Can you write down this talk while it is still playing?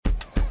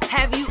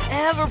Have you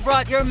ever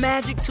brought your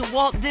magic to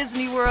Walt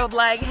Disney World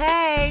like,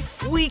 hey,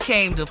 we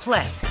came to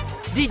play?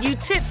 Did you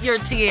tip your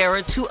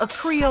tiara to a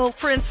Creole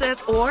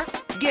princess or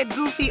get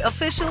goofy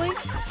officially?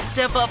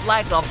 Step up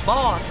like a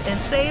boss and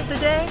save the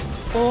day?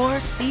 Or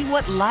see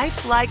what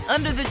life's like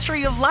under the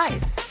tree of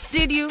life?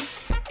 Did you?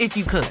 If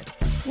you could.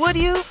 Would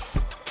you?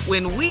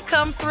 When we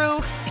come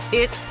through,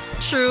 it's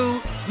true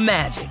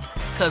magic.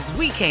 'Cause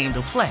we came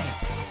to play.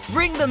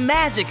 Bring the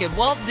magic at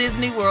Walt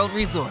Disney World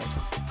Resort.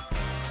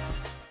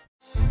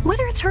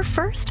 Whether it's her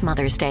first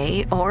Mother's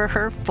Day or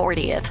her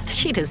 40th,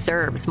 she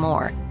deserves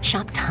more.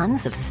 Shop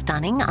tons of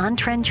stunning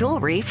on-trend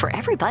jewelry for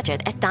every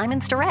budget at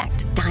Diamonds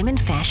Direct. Diamond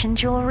fashion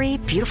jewelry,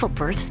 beautiful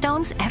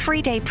birthstones,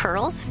 everyday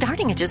pearls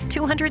starting at just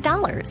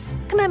 $200.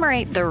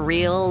 Commemorate the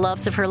real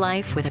loves of her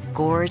life with a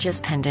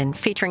gorgeous pendant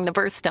featuring the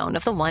birthstone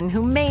of the one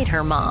who made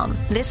her mom.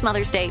 This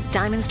Mother's Day,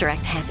 Diamonds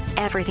Direct has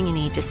everything you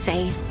need to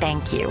say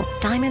thank you.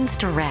 Diamonds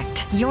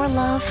Direct. Your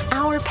love,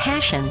 our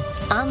passion.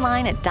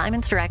 Online at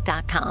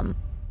diamondsdirect.com.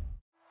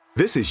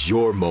 This is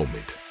your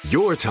moment,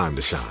 your time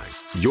to shine,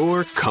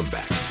 your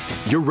comeback.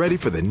 You're ready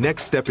for the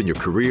next step in your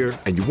career,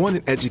 and you want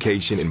an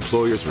education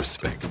employers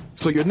respect.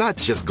 So you're not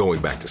just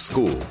going back to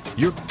school,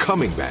 you're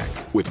coming back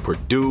with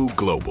Purdue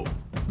Global.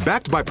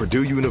 Backed by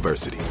Purdue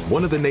University,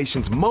 one of the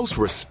nation's most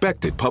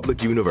respected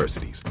public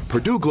universities,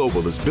 Purdue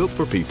Global is built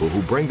for people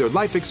who bring their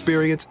life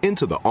experience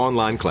into the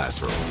online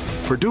classroom.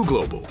 Purdue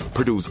Global,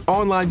 Purdue's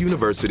online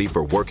university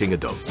for working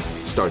adults.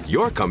 Start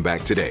your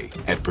comeback today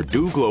at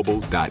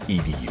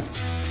purdueglobal.edu.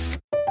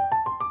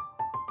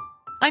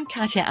 I'm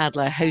Katya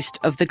Adler, host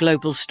of The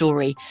Global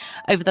Story.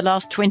 Over the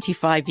last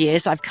 25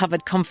 years, I've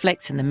covered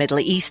conflicts in the Middle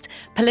East,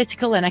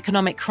 political and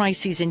economic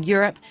crises in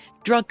Europe,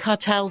 drug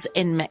cartels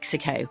in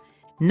Mexico.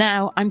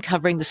 Now I'm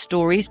covering the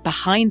stories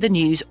behind the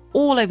news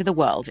all over the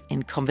world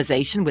in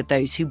conversation with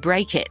those who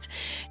break it.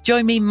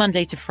 Join me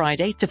Monday to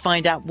Friday to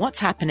find out what's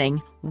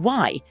happening,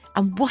 why,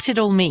 and what it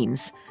all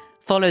means.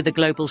 Follow The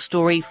Global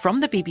Story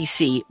from the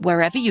BBC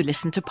wherever you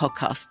listen to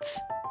podcasts.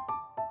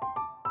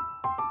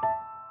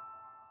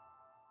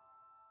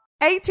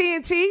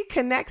 AT&T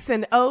connects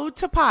an ode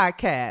to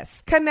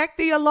podcasts. Connect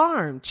the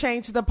alarm.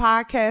 Change the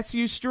podcast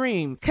you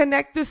stream.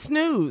 Connect the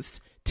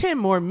snooze. 10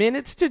 more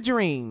minutes to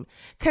dream.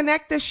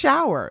 Connect the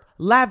shower.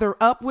 Lather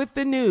up with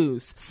the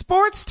news.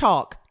 Sports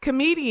talk,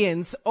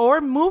 comedians,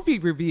 or movie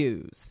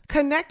reviews.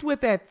 Connect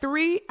with that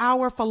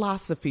 3-hour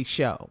philosophy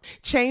show.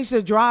 Change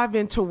the drive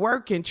into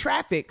work in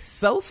traffic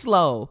so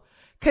slow.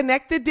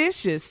 Connect the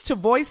dishes to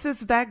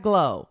voices that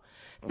glow.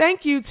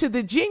 Thank you to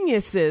the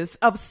geniuses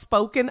of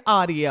spoken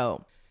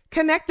audio.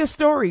 Connect the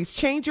stories,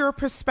 change your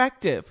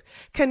perspective.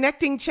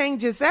 Connecting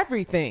changes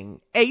everything.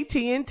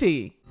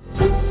 AT&T.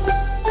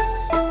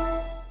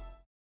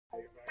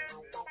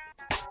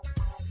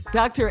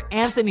 Dr.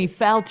 Anthony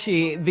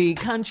Fauci, the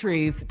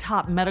country's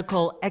top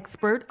medical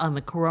expert on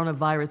the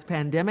coronavirus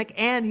pandemic,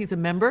 and he's a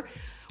member,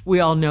 we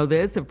all know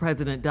this, of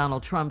President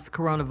Donald Trump's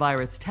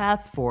coronavirus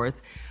task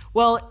force.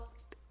 Well,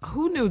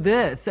 who knew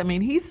this? I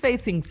mean, he's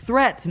facing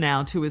threats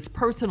now to his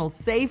personal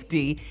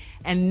safety.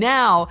 And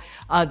now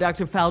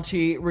Dr.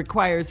 Fauci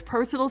requires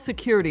personal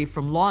security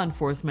from law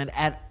enforcement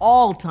at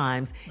all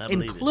times,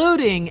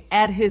 including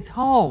at his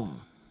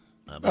home.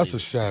 That's a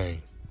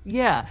shame.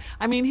 Yeah.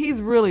 I mean,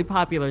 he's really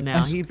popular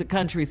now. He's the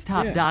country's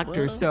top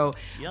doctor. So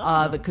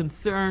the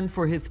concern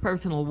for his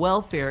personal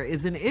welfare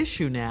is an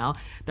issue now.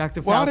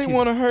 Dr. Fauci. Why they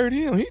want to hurt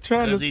him? He's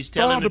trying to he's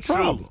telling solve the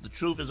problem. truth. The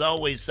truth is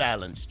always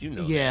silenced. You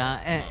know. Yeah.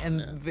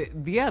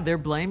 They're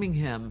blaming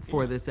him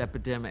for this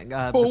epidemic.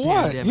 For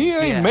what? Pandemic. He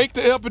ain't make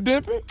the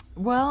epidemic?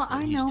 Well,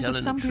 I know, but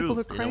telling some the people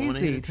truth. are They don't wanna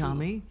hear crazy, the truth.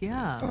 Tommy.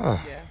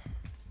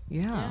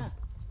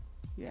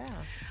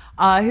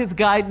 Yeah. His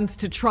guidance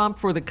to Trump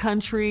for the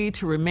country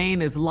to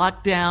remain as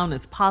locked down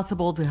as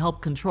possible to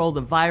help control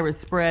the virus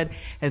spread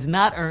has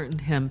not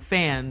earned him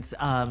fans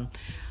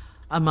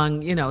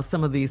among,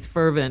 some of these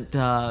fervent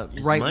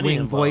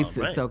right-wing voices,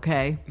 right?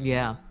 okay?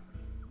 Yeah.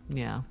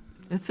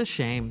 It's a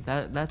shame.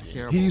 That's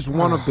terrible. He's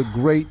one of the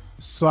great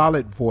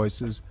solid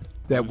voices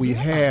that we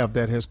have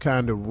that has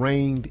kind of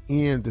reined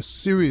in the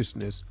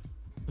seriousness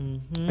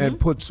and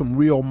put some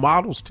real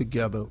models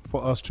together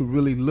for us to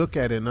really look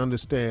at and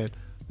understand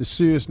the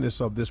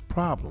seriousness of this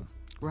problem.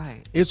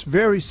 Right. It's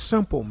very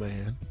simple,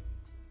 man.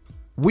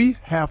 We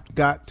have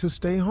got to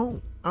stay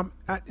home.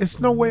 It's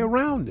no way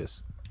around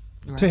this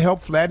to help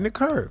flatten the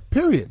curve,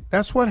 period.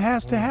 That's what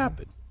has to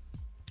happen.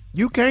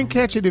 You can't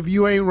catch it if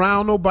you ain't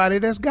around nobody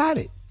that's got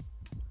it.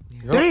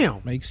 Yep.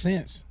 Damn. Makes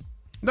sense.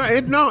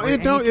 It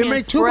don't. It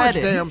makes too much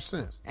damn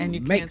sense. And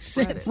you makes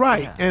sense.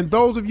 Right. Yeah. And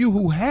those of you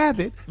who have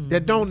it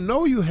that don't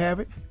know you have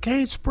it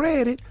can't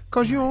spread it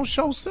because you don't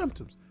show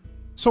symptoms.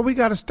 So we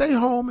got to stay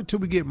home until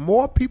we get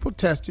more people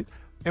tested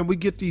and we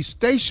get these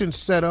stations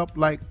set up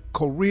like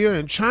Korea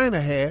and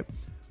China had,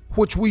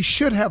 which we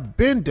should have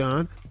been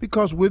done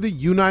because we're the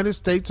United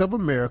States of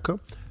America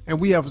and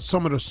we have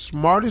some of the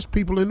smartest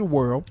people in the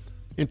world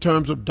in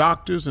terms of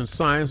doctors and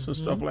science and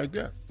stuff like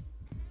that.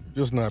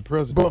 Just not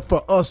president. But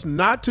for us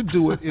not to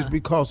do it is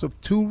because of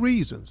two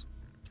reasons.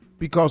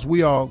 Because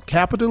we are a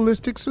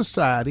capitalistic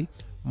society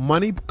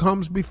money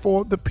comes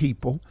before the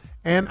people,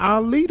 and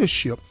our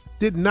leadership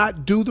did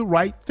not do the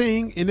right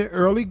thing in the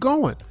early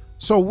going.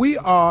 So we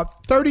are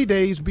 30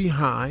 days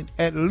behind,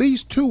 at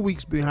least 2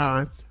 weeks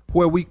behind,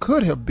 where we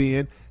could have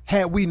been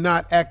had we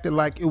not acted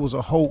like it was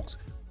a hoax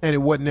and it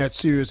wasn't that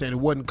serious and it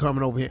wasn't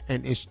coming over here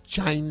and it's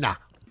China.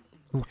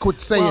 Quit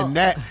saying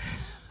that,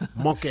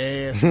 monkey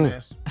ass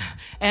mess.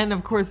 And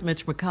of course,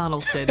 Mitch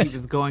McConnell said he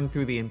was going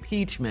through the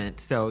impeachment.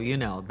 So,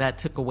 that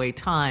took away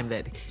time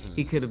that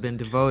he could have been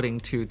devoting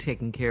to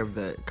taking care of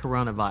the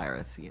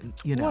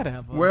coronavirus.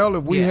 Whatever. Well,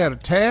 if we had a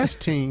task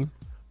team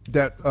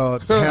that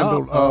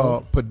handled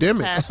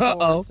pandemics. Task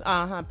force.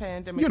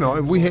 Pandemic.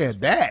 If we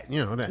had that,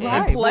 that.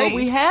 Right. Well,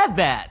 we had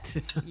that.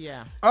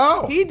 Yeah.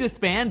 Oh. He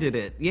disbanded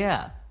it.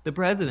 Yeah. The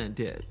president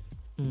did.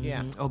 Mm-hmm.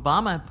 Yeah.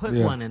 Obama put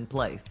one in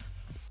place.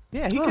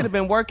 Yeah, he could have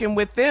been working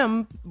with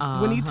them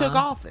when he took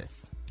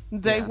office.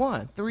 Day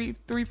one,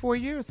 4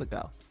 years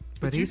ago.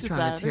 But he's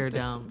trying to tear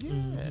down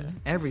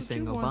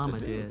everything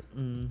Obama did.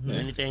 Mm-hmm.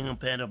 Anything on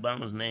Pat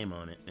Obama's name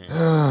on it,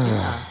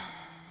 man.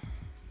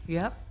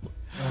 Yep.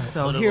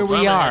 So But here we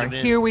Obama are. had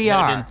Here we had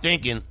are. been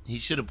thinking he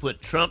should have put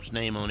Trump's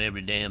name on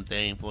every damn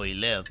thing before he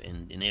left,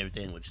 and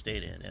everything would stay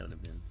there. That would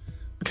have been.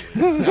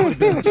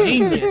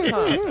 Genius,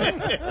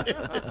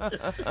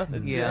 huh?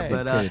 Yeah,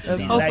 but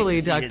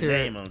hopefully, Like to see his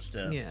name on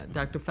stuff.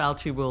 Dr.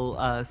 Fauci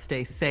will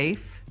stay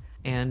safe,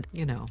 and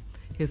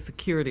his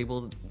security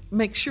will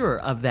make sure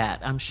of that.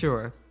 I'm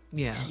sure.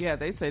 Yeah. Yeah,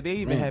 they say they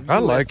even have I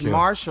U.S. like him.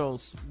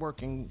 Marshals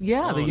working.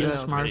 Yeah, the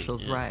U.S. that's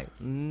Marshals, great, yeah.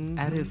 right,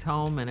 at his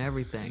home and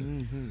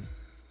everything.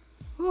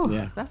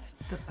 Whew, that's.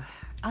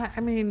 I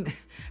mean,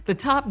 the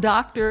top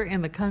doctor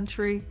in the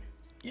country.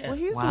 Well,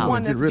 he's Wow. the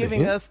one Get that's rid of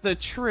giving him. us the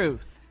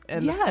truth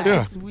and the Yes.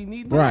 facts. We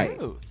need the Right.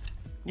 truth.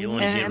 You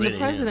want to get And rid the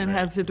of president him, right?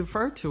 has to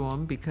defer to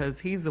him because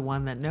he's the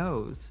one that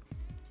knows.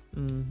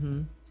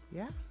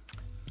 Yeah.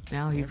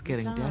 Now he's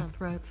getting time. death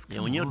threats. Yeah,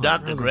 Come when your on.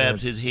 doctor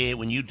grabs his head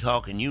when you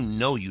talking, you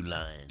know you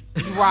lying.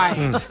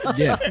 Right.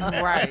 Yeah.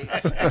 Right.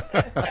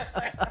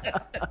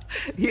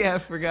 Yeah, I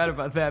forgot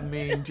about that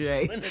meme,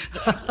 Jay.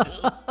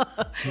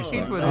 He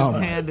put his Oh,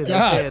 my hand in his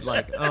God. head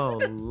like, oh,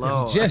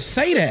 Lord. Just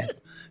say that.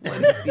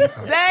 What is he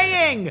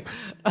saying?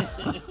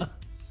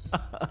 All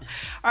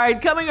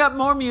right, coming up,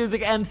 more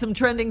music and some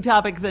trending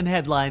topics and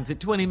headlines at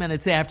 20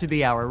 minutes after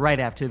the hour, right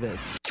after this.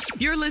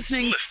 You're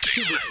listening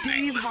to the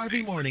Steve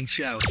Harvey Morning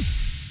Show.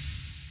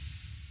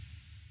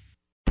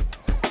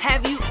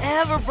 Have you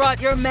ever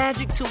brought your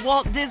magic to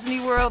Walt Disney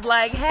World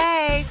like,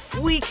 hey,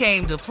 we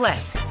came to play?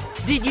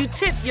 Did you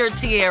tip your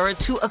tiara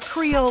to a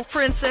Creole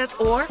princess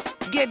or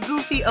get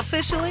goofy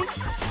officially?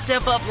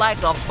 Step up like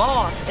a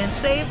boss and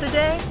save the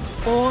day?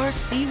 Or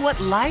see what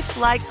life's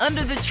like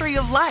under the tree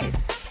of life?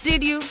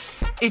 Did you?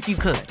 If you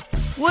could.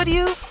 Would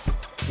you?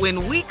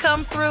 When we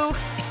come through,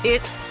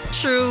 it's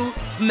true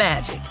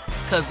magic.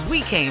 'Cause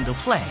we came to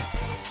play.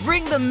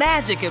 Bring the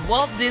magic at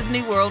Walt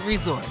Disney World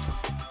Resort.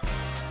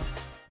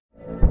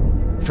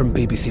 From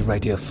BBC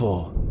Radio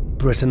 4,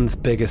 Britain's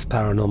biggest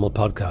paranormal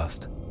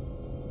podcast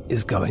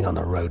is going on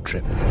a road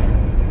trip.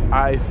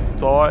 I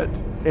thought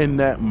in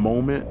that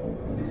moment,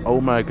 oh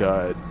my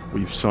God,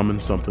 we've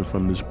summoned something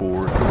from this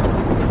board.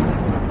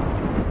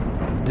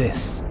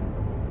 This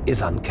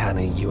is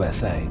Uncanny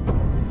USA.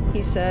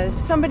 He says,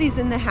 somebody's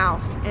in the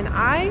house, and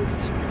I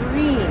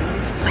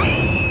screamed.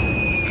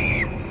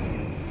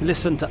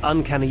 Listen to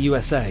Uncanny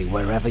USA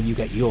wherever you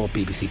get your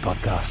BBC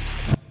podcasts,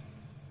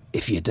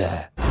 if you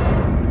dare.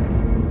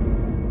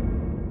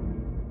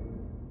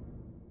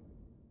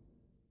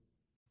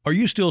 Are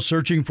you still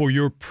searching for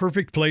your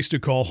perfect place to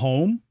call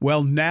home?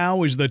 Well,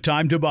 now is the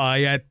time to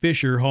buy at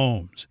Fisher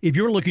Homes. If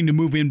you're looking to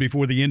move in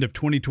before the end of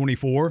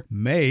 2024,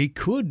 May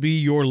could be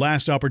your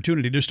last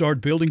opportunity to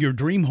start building your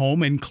dream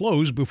home and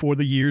close before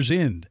the year's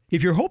end.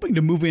 If you're hoping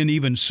to move in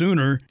even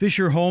sooner,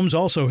 Fisher Homes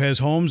also has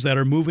homes that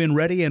are move-in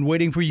ready and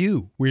waiting for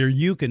you, where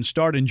you can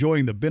start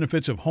enjoying the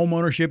benefits of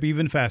homeownership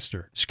even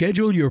faster.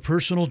 Schedule your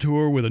personal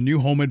tour with a new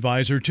home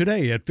advisor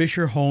today at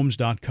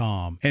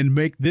FisherHomes.com and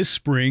make this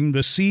spring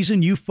the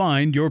season you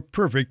find your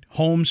perfect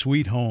home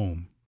sweet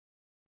home.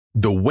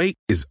 The wait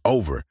is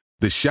over.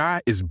 The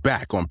Chi is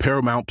back on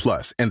Paramount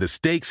Plus, and the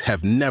stakes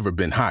have never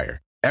been higher.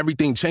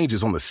 Everything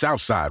changes on the South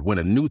Side when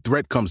a new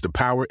threat comes to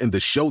power in the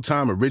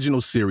Showtime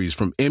original series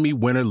from Emmy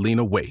winner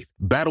Lena Waithe.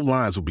 Battle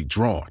lines will be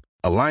drawn,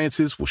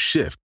 alliances will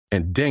shift,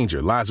 and danger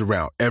lies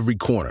around every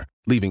corner,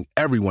 leaving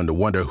everyone to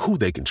wonder who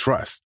they can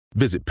trust.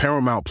 Visit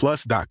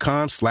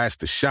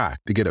ParamountPlus.com/The Chi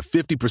to get a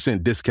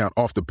 50% discount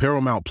off the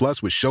Paramount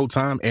Plus with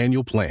Showtime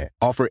annual plan.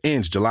 Offer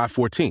ends July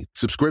 14th.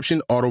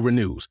 Subscription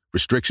auto-renews.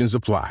 Restrictions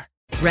apply.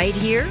 Right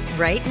here,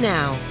 right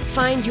now.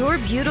 Find your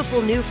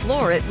beautiful new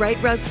floor at Right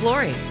Rug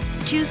Flooring.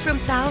 Choose from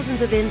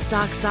thousands of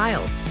in-stock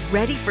styles,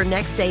 ready for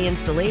next day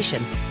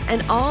installation,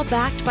 and all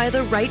backed by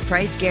the right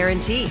price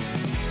guarantee.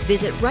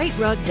 Visit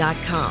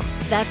rightrug.com.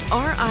 That's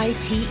RITERUG.com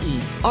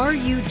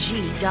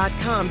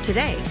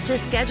today to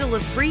schedule a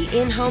free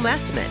in-home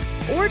estimate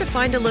or to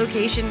find a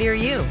location near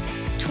you.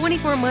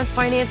 24-month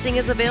financing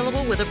is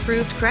available with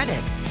approved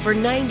credit. For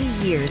 90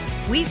 years,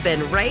 we've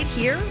been right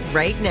here,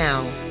 right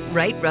now.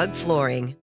 Right Rug Flooring.